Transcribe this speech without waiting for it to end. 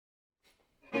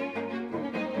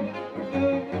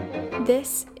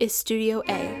This is Studio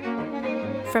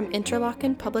A from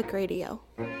Interlochen Public Radio.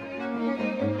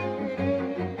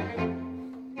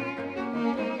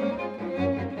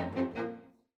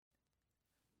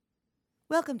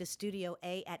 Welcome to Studio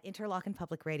A at Interlochen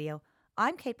Public Radio.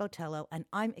 I'm Kate Botello, and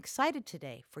I'm excited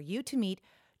today for you to meet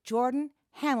Jordan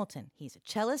Hamilton. He's a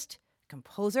cellist,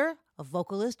 composer, a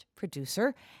vocalist,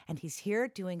 producer, and he's here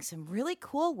doing some really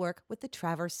cool work with the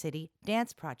Traverse City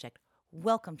Dance Project.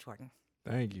 Welcome, Jordan.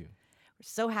 Thank you. We're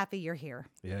so happy you're here.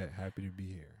 Yeah, happy to be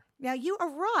here. Now, you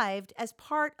arrived as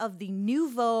part of the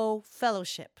NewVo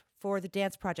Fellowship for the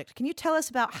Dance Project. Can you tell us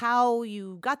about how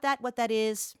you got that, what that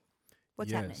is?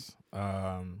 What's happening?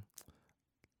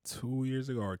 2 years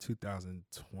ago, or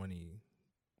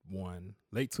 2021,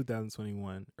 late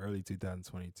 2021, early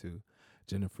 2022,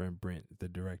 Jennifer and Brent, the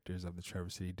directors of the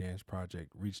Traverse City Dance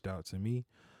Project, reached out to me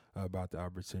about the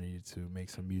opportunity to make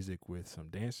some music with some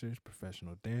dancers,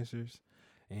 professional dancers,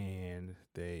 and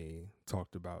they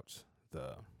talked about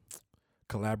the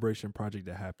collaboration project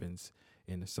that happens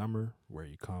in the summer where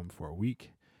you come for a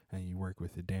week and you work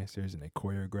with the dancers and they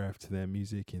choreograph to that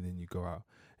music, and then you go out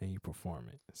and you perform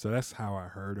it. So that's how I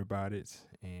heard about it,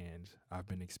 and I've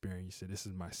been experiencing it. This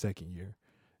is my second year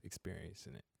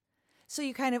experiencing it. So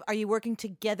are you working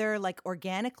together like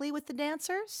organically with the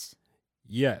dancers?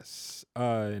 Yes,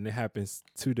 and it happens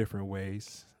two different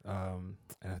ways. And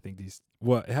I think it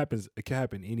can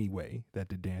happen any way that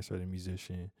the dancer or the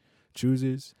musician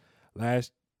chooses.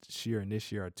 Last year and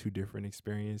this year are two different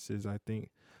experiences, I think.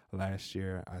 Last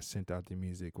year, I sent out the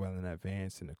music well in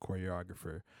advance, and the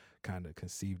choreographer kind of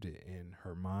conceived it in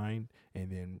her mind.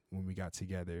 And then when we got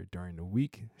together during the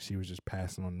week, she was just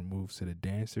passing on the moves to the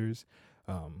dancers,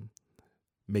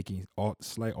 making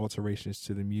slight alterations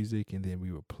to the music, and then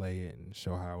we would play it and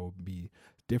show how it would be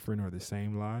different or the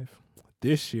same live.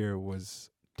 This year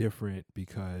was different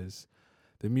because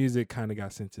the music kind of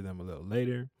got sent to them a little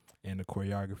later, and the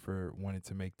choreographer wanted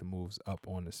to make the moves up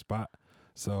on the spot.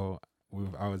 So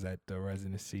I was at the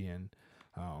residency, and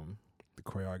the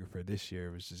choreographer this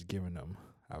year was just giving them,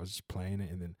 I was just playing it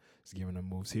and then just giving them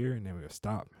moves here, and then we would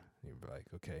stop. And he'd be like,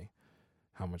 okay,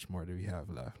 how much more do we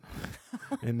have left?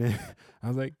 And then I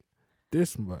was like,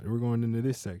 this much, we're going into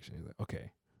this section. He's like, okay,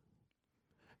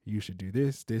 you should do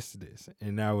this, this, this.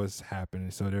 And that was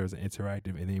happening. So there was an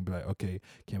interactive, and then he'd be like, okay,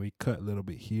 can we cut a little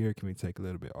bit here? Can we take a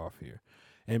little bit off here?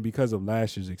 And because of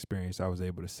last year's experience, I was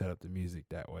able to set up the music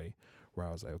that way, where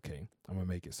I was like, okay, I'm going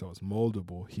to make it so it's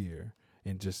moldable here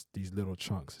in just these little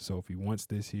chunks. So if he wants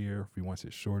this here, if he wants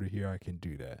it shorter here, I can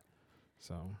do that.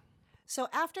 So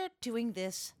after doing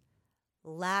this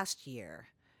last year,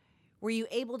 were you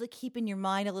able to keep in your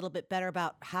mind a little bit better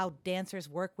about how dancers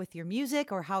work with your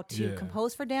music or how to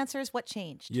compose for dancers? What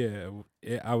changed? Yeah,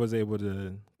 I was able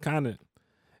to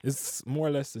it's more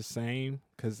or less the same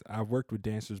because I've worked with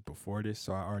dancers before this,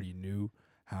 so I already knew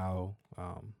how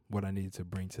what I needed to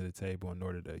bring to the table in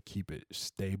order to keep it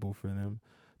stable for them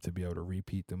to be able to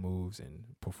repeat the moves and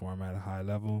perform at a high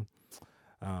level,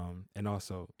 and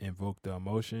also invoke the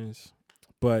emotions.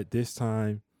 But this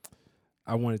time,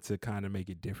 I wanted to kind of make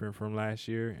it different from last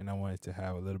year, and I wanted to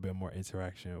have a little bit more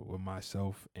interaction with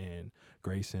myself and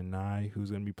Grace and Nye,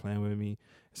 who's going to be playing with me.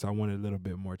 So I wanted a little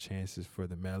bit more chances for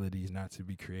the melodies not to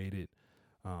be created,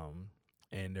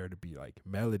 and there to be like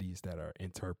melodies that are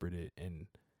interpreted and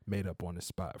made up on the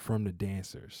spot from the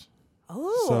dancers.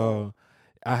 Oh. So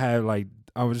I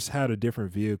just had a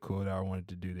different vehicle that I wanted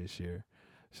to do this year.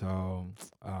 So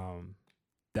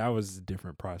that was a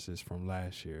different process from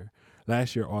last year.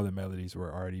 Last year, all the melodies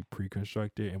were already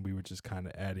pre-constructed, and we were just kind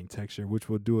of adding texture, which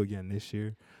we'll do again this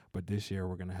year. But this year,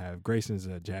 we're going to have Grayson's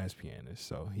a jazz pianist,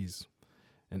 so he's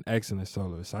an excellent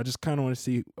soloist. So I just kind of want to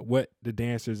see what the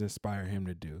dancers inspire him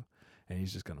to do. And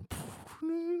he's just going to,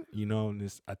 and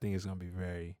this, I think it's going to be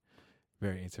very,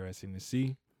 very interesting to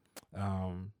see.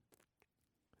 I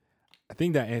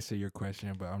think that answered your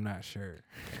question, but I'm not sure.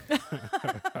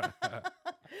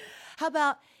 How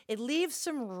about it leaves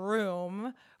some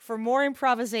room for more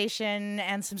improvisation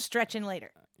and some stretching later?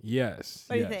 Yes.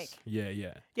 What do you think?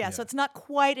 Yeah. So it's not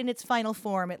quite in its final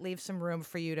form. It leaves some room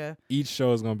for you to... Each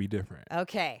show is going to be different.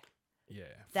 Okay. Yeah.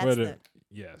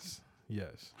 Yes.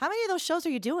 How many of those shows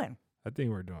are you doing? I think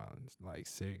we're doing like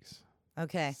 6.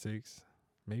 Okay. 6,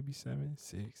 maybe 7,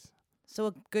 6. So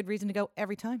a good reason to go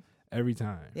every time. Every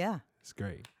time. Yeah. It's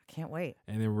great. Can't wait.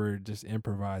 And then we're just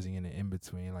improvising in the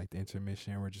in-between, like the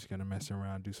intermission. We're just going to mess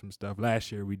around, do some stuff.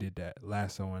 Last year we did that,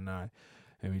 Lasso and I,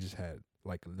 and we just had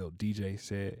like a little DJ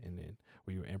set, and then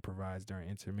we would improvise during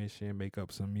intermission, make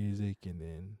up some music, and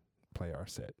then play our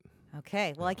set.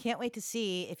 Okay. Well, I can't wait to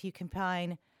see if you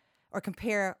combine or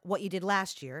compare what you did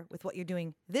last year with what you're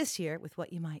doing this year with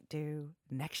what you might do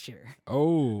next year.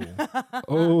 Oh,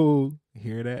 oh,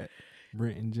 hear that,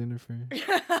 Brent and Jennifer?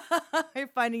 You're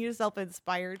finding yourself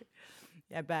inspired.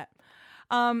 I bet.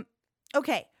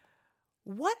 Okay.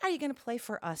 What are you going to play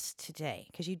for us today?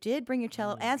 Because you did bring your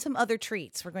cello and some other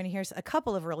treats. We're going to hear a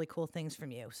couple of really cool things from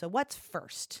you. So what's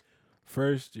first?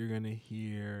 First, you're going to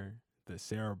hear the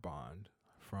Sarabande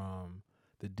from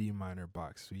the D minor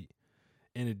Bach suite.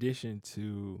 In addition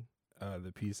to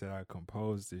the piece that I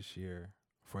composed this year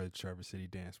for the Traverse City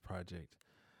Dance Project,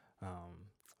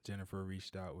 Jennifer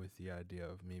reached out with the idea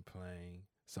of me playing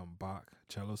some Bach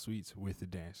cello suites with the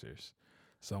dancers.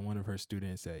 So one of her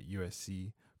students at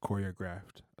USC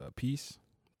choreographed a piece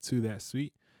to that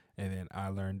suite, and then I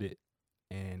learned it,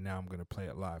 and now I'm going to play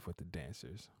it live with the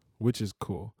dancers, which is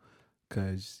cool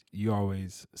because you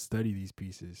always study these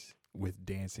pieces with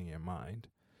dancing in mind,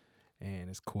 and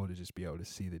it's cool to just be able to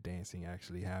see the dancing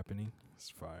actually happening.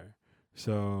 It's fire.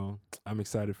 So I'm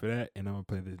excited for that, and I'm going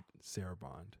to play the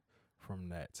Sarabande from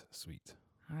that suite.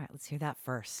 All right, let's hear that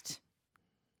first.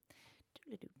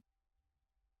 Doo-doo-doo.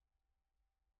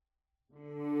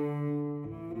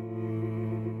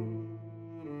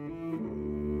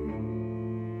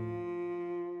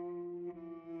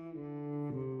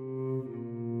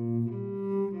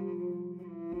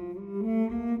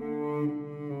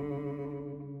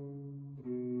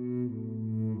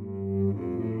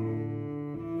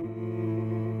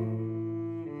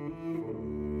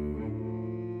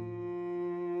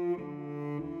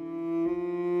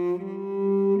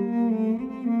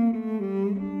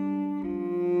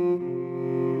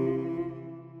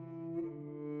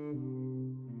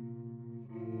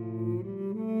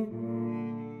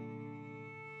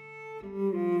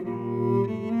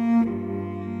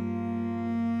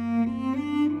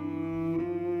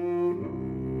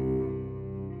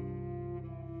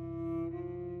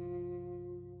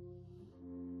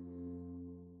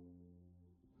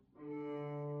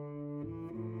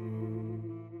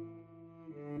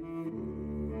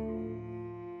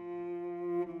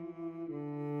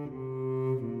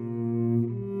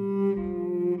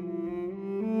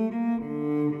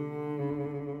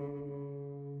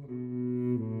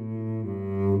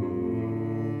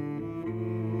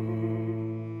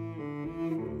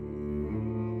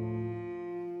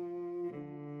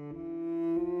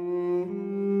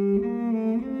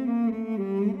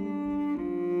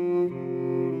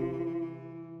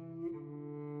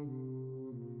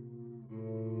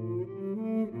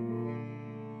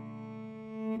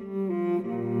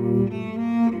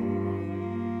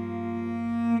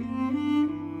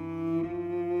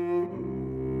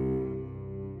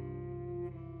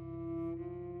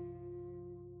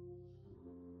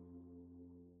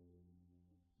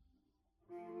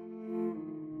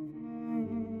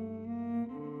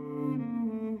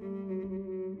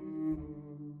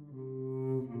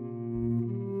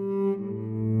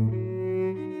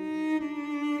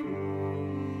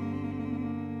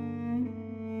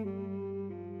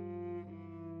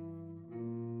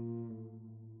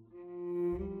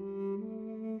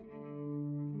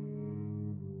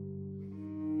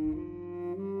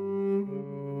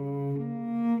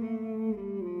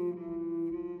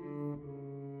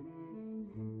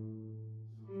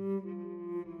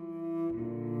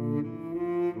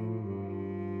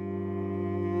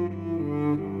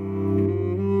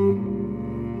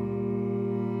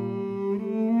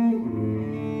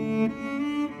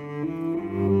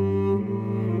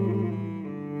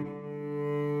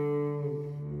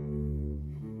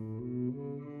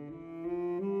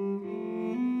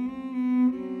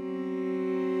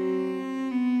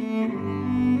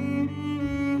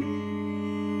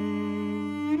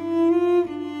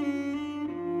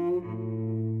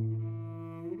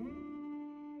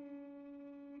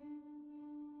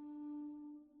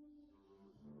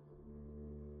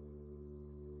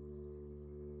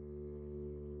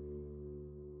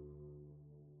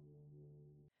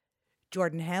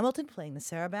 Jordan Hamilton playing the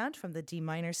Sarabande from the D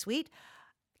minor suite.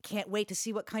 Can't wait to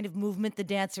see what kind of movement the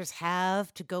dancers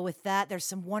have to go with that. There's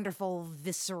some wonderful,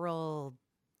 visceral,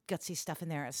 gutsy stuff in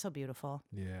there. It's so beautiful.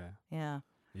 Yeah. Yeah.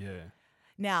 Yeah.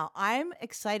 Now, I'm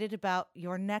excited about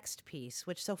your next piece,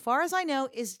 which so far as I know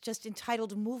is just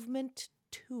entitled Movement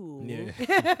 2.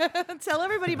 Yeah. Tell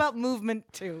everybody about Movement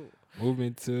 2.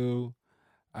 Movement 2,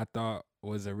 I thought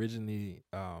was originally,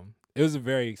 it was a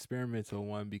very experimental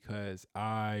one because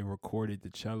I recorded the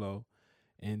cello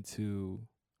into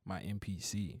my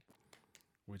MPC,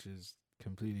 which is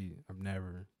completely, I've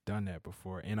never done that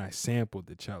before. And I sampled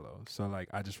the cello. So like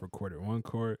I just recorded one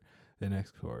chord, the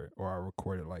next chord, or I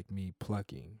recorded like me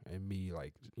plucking and me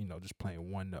like, you know, just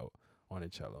playing one note on the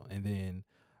cello. And then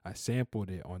I sampled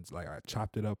it on, like, I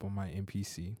chopped it up on my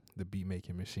MPC, the beat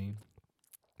making machine,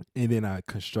 and then I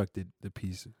constructed the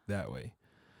piece that way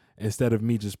instead of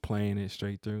me just playing it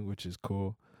straight through, which is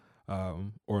cool.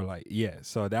 Or like, yeah,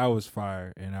 so that was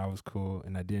fire and that was cool,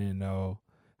 and I didn't know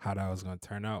how that was gonna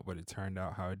turn out, but it turned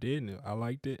out how it did, and I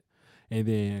liked it. And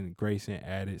then Grayson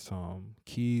added some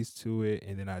keys to it,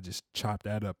 and then I just chopped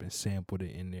that up and sampled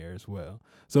it in there as well.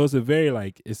 So it's a very,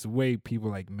 like, it's the way people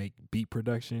like make beat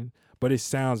production, but it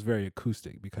sounds very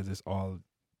acoustic because it's all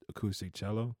acoustic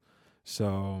cello.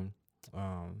 So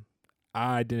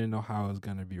I didn't know how it was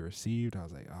gonna be received. I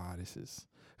was like, this is,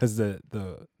 because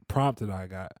the prompt that I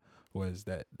got was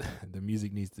that the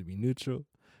music needs to be neutral,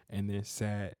 and then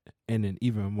sad, and then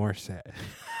even more sad.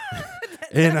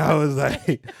 And I was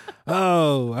like,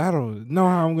 I don't know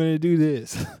how I'm going to do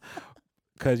this.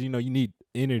 Because, you need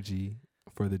energy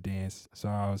for the dance. So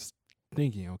I was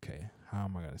thinking, okay, how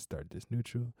am I going to start this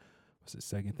neutral? What's the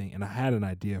second thing? And I had an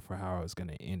idea for how I was going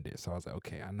to end it. So I was like,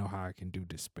 okay, I know how I can do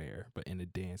despair, but in a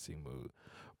dancing mood.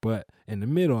 But in the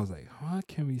middle, I was like, what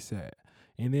can be sad?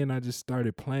 And then I just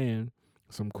started playing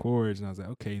some chords, and I was like,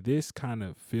 okay, this kind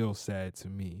of feels sad to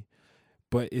me.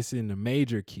 But it's in the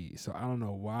major key, so I don't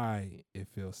know why it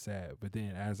feels sad. But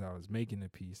then as I was making the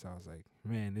piece, I was like,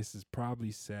 man, this is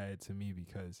probably sad to me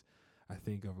because I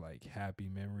think of, like, happy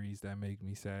memories that make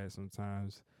me sad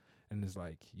sometimes. And it's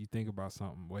like, you think about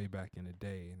something way back in the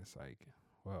day, and it's like,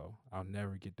 well, I'll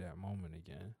never get that moment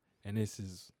again. And this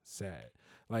is sad.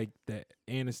 Like that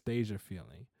Anastasia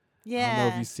feeling. Yeah. I don't know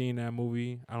if you've seen that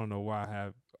movie. I don't know why I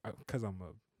have, because I'm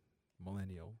a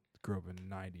millennial. Grew up in the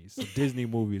 90s. So Disney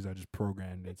movies are just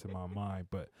programmed into my mind.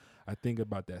 But I think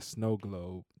about that snow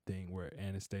globe thing where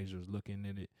Anastasia was looking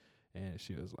at it and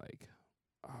she was like,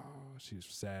 she was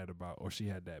sad about, or she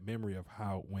had that memory of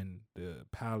how when the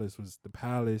palace was the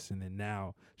palace and then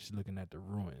now she's looking at the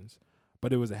ruins.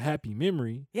 But it was a happy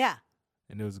memory. Yeah.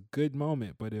 And it was a good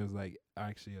moment, but it was like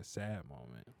actually a sad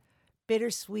moment.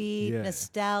 Bittersweet,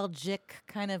 nostalgic,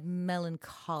 kind of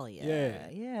melancholia.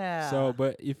 Yeah. So,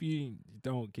 but if you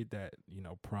don't get that,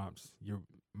 prompts, you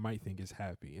might think it's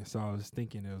happy. And so I was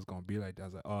thinking it was going to be like that. I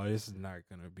was like, this is not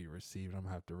going to be received. I'm going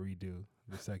to have to redo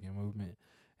the second movement.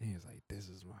 And he was like, this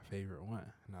is my favorite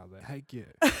one. And I was like, heck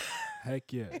yeah.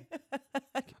 Heck yeah.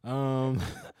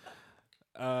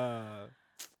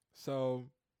 So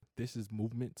this is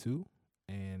movement 2,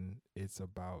 and it's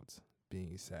about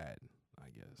being sad, I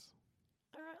guess.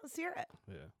 All right, let's hear it.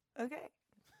 Yeah. Okay.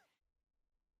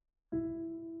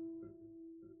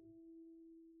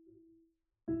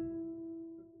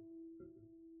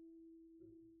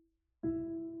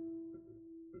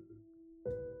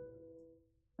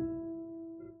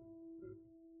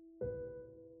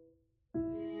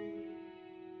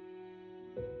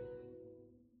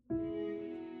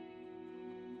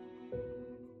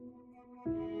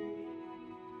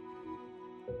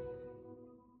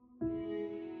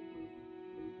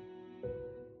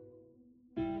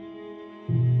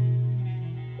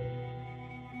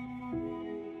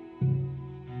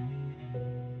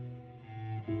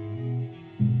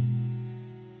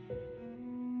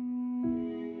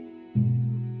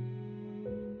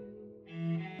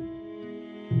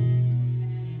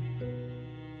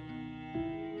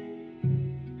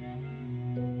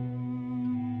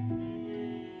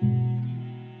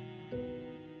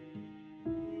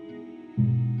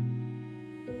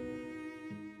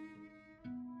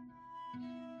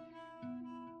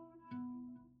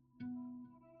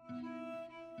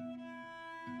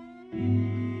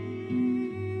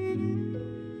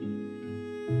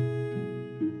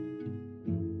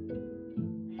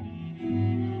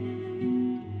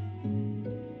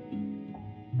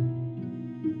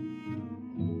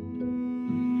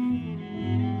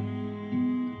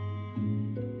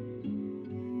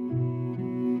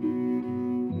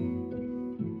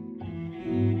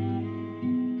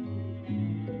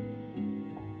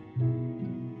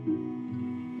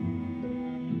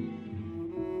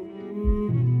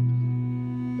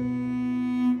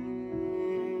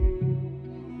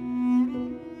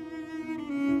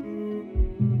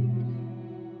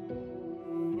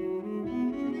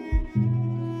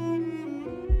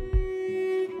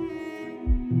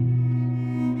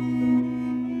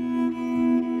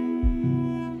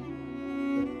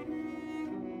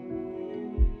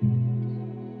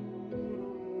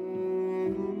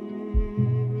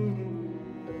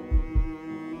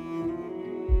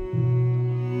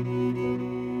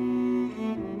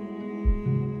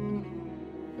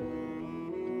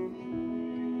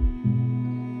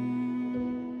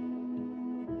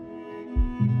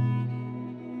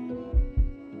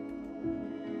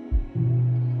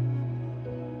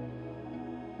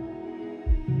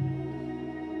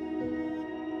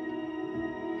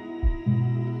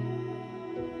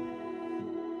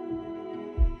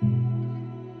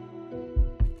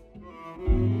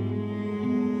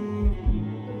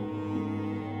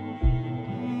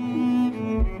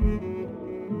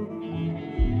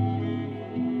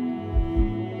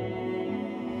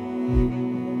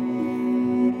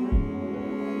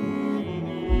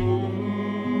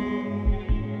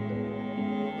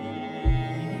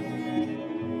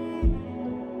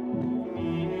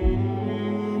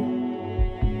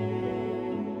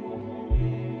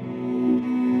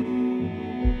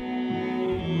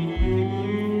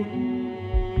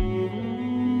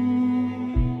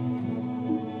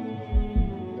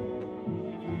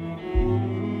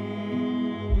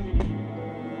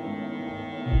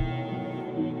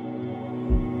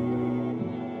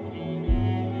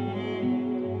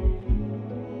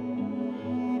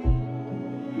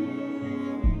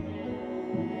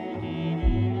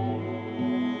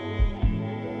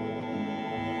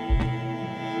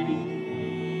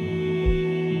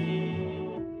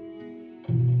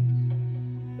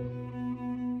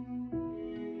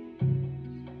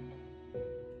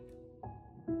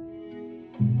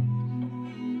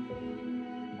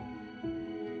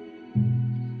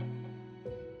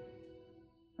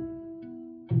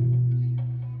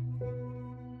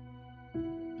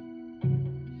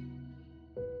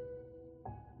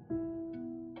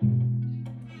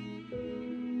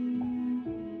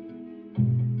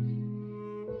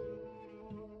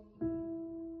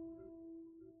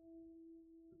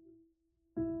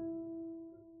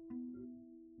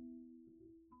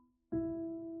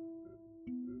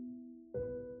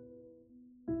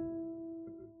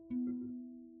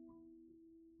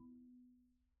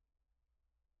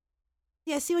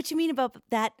 Yeah, I see what you mean about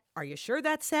that. Are you sure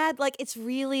that's sad? Like, it's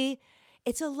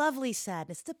a lovely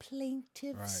sadness. It's a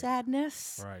plaintive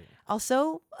sadness. Right.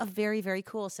 Also, a very, very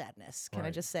cool sadness, can I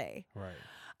Right. just say?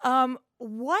 Right.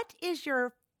 What is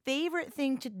your favorite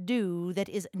thing to do that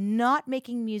is not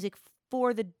making music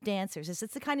for the dancers? Is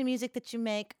this the kind of music that you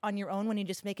make on your own when you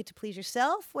just make it to please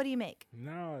yourself? What do you make?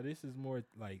 No, this is more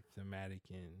like thematic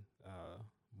and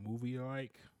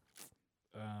movie-like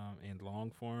and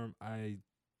long form. I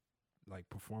like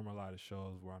perform a lot of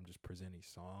shows where I'm just presenting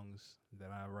songs that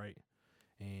I write,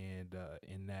 and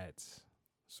in that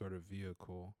sort of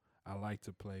vehicle, I like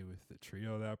to play with the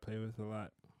trio that I play with a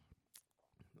lot.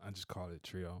 I just call it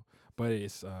trio, but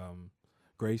it's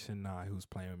Grace and I who's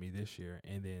playing with me this year,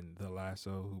 and then the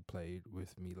Lasso who played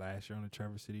with me last year on the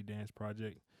Traverse City Dance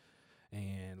Project.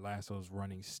 And Lasso's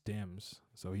running stems,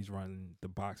 so he's running the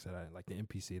box that I like, the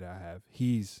MPC that I have.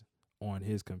 He's on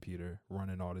his computer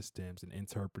running all the stems and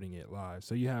interpreting it live.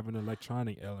 So you have an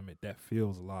electronic element that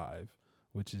feels live,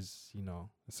 which is,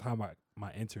 it's how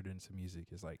my entered into music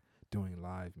is like doing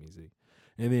live music.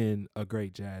 And then a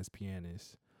great jazz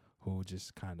pianist who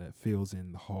just kind of fills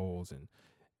in the holes and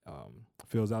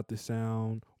fills out the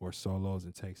sound or solos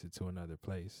and takes it to another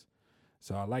place.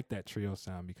 So I like that trio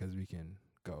sound because we can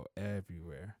go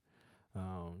everywhere,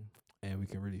 and we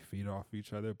can really feed off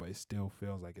each other, but it still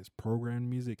feels like it's programmed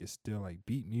music. It's still like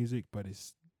beat music, but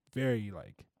it's very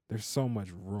like there's so much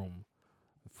room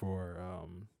for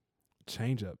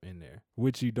change up in there,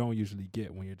 which you don't usually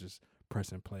get when you're just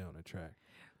pressing play on a track.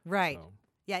 Right. So,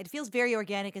 yeah, it feels very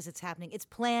organic as it's happening. It's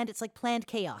planned. It's like planned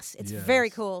chaos. It's yes,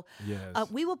 very cool.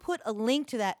 Yes. We will put a link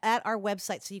to that at our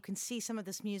website so you can see some of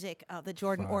this music that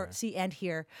Jordan, or see and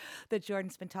hear that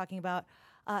Jordan's been talking about.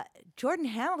 Jordan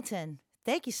Hamilton,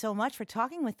 thank you so much for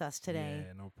talking with us today.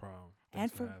 Yeah, no problem.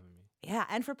 Thanks for having me. Yeah,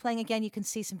 and for playing again. You can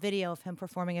see some video of him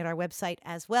performing at our website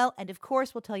as well. And of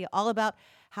course, we'll tell you all about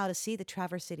how to see the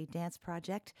Traverse City Dance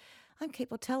Project. I'm Kate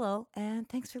Botello, and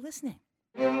thanks for listening.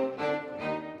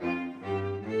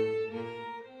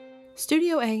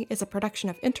 Studio A is a production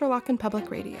of Interlochen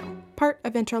Public Radio, part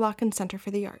of Interlochen Center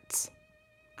for the Arts.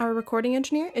 Our recording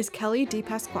engineer is Kelly D.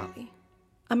 Pasquale.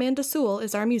 Amanda Sewell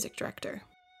is our music director.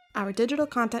 Our digital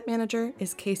content manager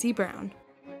is Casey Brown.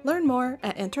 Learn more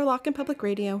at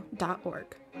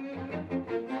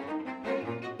interlochenpublicradio.org.